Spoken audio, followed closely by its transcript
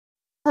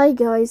Hi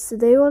guys,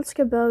 today we'll talk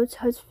about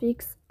how to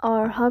fix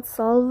or how to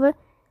solve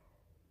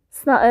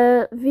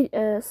how to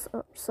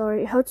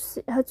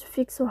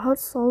fix or how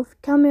to solve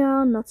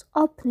camera not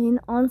opening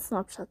on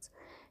Snapchat.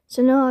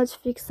 To know how to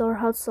fix or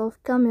how to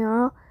solve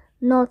camera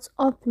not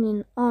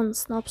opening on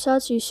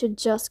Snapchat, you should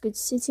just go to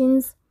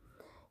settings.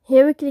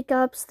 Here we click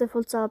apps,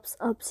 default apps,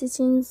 app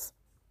settings.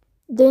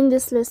 Then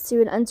this list you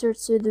will enter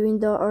to the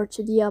window or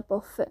to the app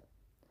of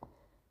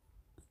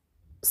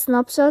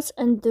Snapchat,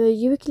 and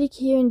you will click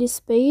here in this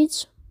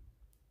page.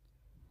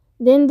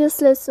 Then this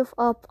list of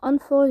app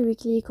unfold, we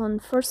click on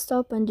first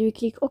app and we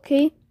click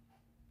OK.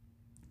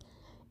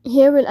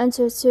 Here we'll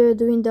enter to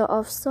the window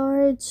of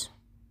storage.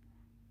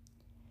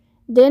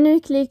 Then we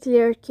click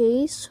clear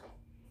cache.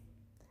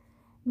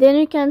 Then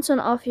we can turn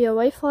off your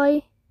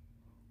Wi-Fi,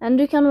 and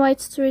we can wait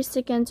 3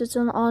 seconds to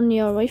turn on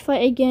your Wi-Fi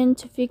again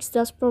to fix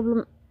that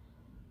problem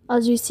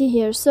as you see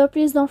here. So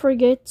please don't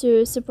forget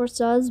to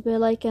support us by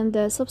like and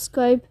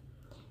subscribe.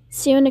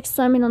 See you next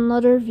time in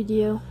another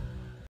video.